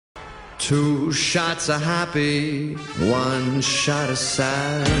2 shots of happy, 1 shot of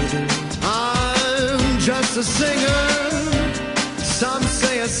sad. I'm just a singer, some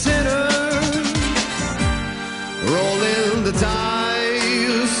say a sinner, rolling the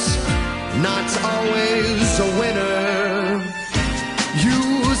dice, not always a winner.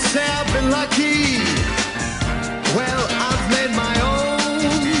 You say I've been lucky, well, I've made my own.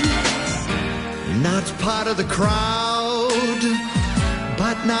 Not part of the crowd,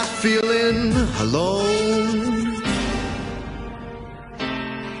 but not feeling alone.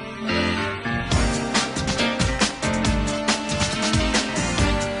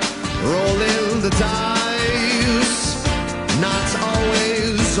 Rolling the dice, not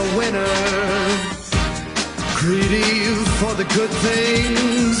always a winner. Greedy for the good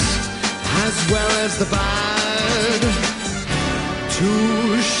things as well as the bad.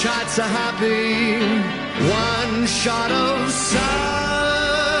 2 shots of happy, 1 shot of sad.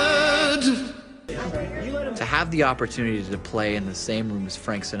 To have the opportunity to play in the same room as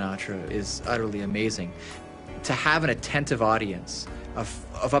Frank Sinatra is utterly amazing. To have an attentive audience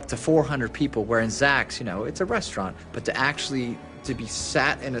of up to 400 people, where in Zach's, you know, it's a restaurant, but to be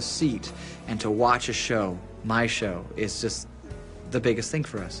sat in a seat and to watch a show, my show, is just the biggest thing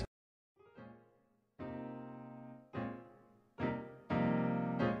for us.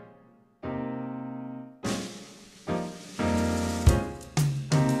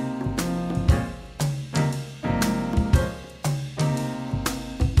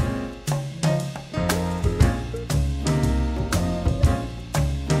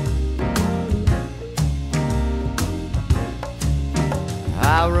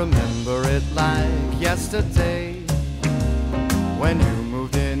 I remember it like yesterday, when you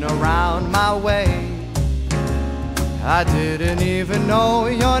moved in around my way. I didn't even know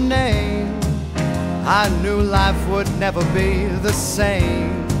your name. I knew life would never be the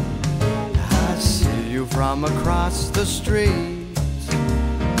same. I see you from across the street,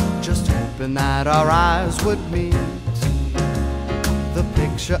 just hoping that our eyes would meet. The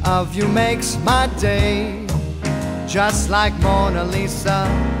picture of you makes my day, just like Mona Lisa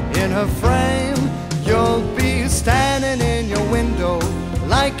in her frame. You'll be standing in your window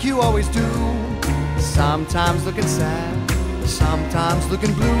like you always do, sometimes looking sad, sometimes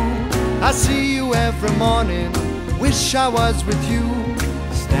looking blue. I see you every morning, wish I was with you,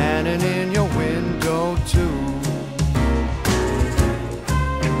 standing in your window too.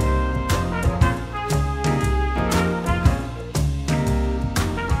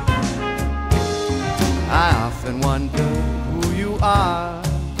 I often wonder who you are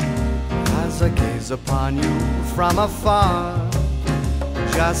as I gaze upon you from afar,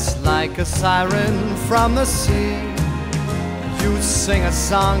 just like a siren from the sea. You sing a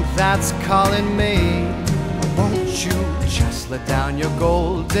song that's calling me. Won't you just let down your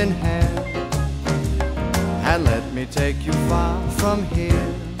golden hair and let me take you far from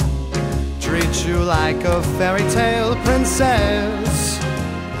here? Treat you like a fairy tale princess,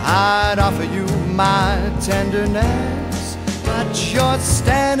 I'd offer you my tenderness, but you're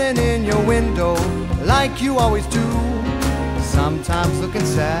standing in your window like you always do, sometimes looking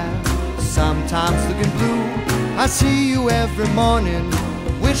sad, sometimes looking blue. I see you every morning,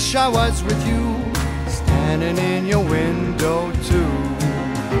 wish I was with you, standing in your window too.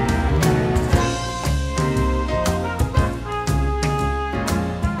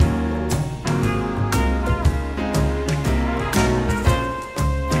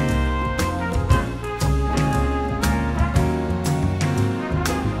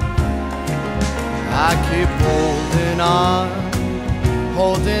 I keep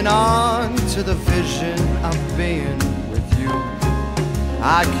holding on to the vision of being with you.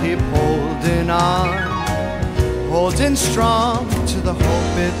 I keep holding on, holding strong to the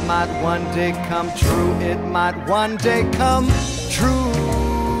hope it might one day come true. It might one day come true.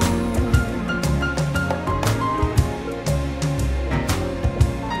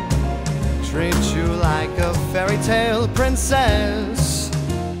 Treat you like a fairy tale princess,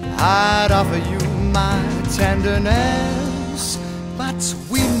 I'd offer you my tenderness, but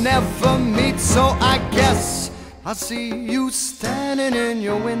we never meet, so I guess I'll see you standing in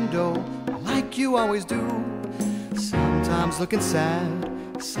your window like you always do, sometimes looking sad,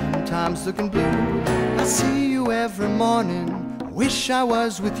 sometimes looking blue. I see you every morning, wish I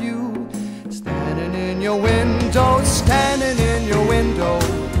was with you, standing in your window, standing in your window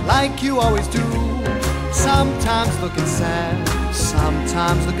like you always do, sometimes looking sad,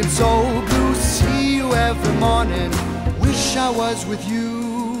 sometimes looking so blue. See you every morning, wish I was with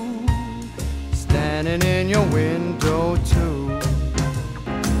you, standing in your window too.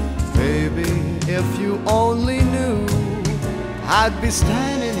 Baby, if you only knew, I'd be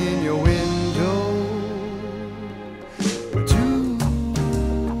standing in your window.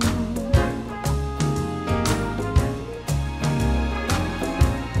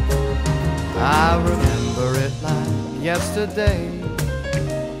 yesterday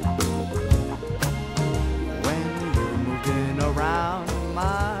when you moved in around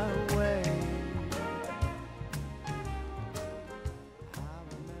my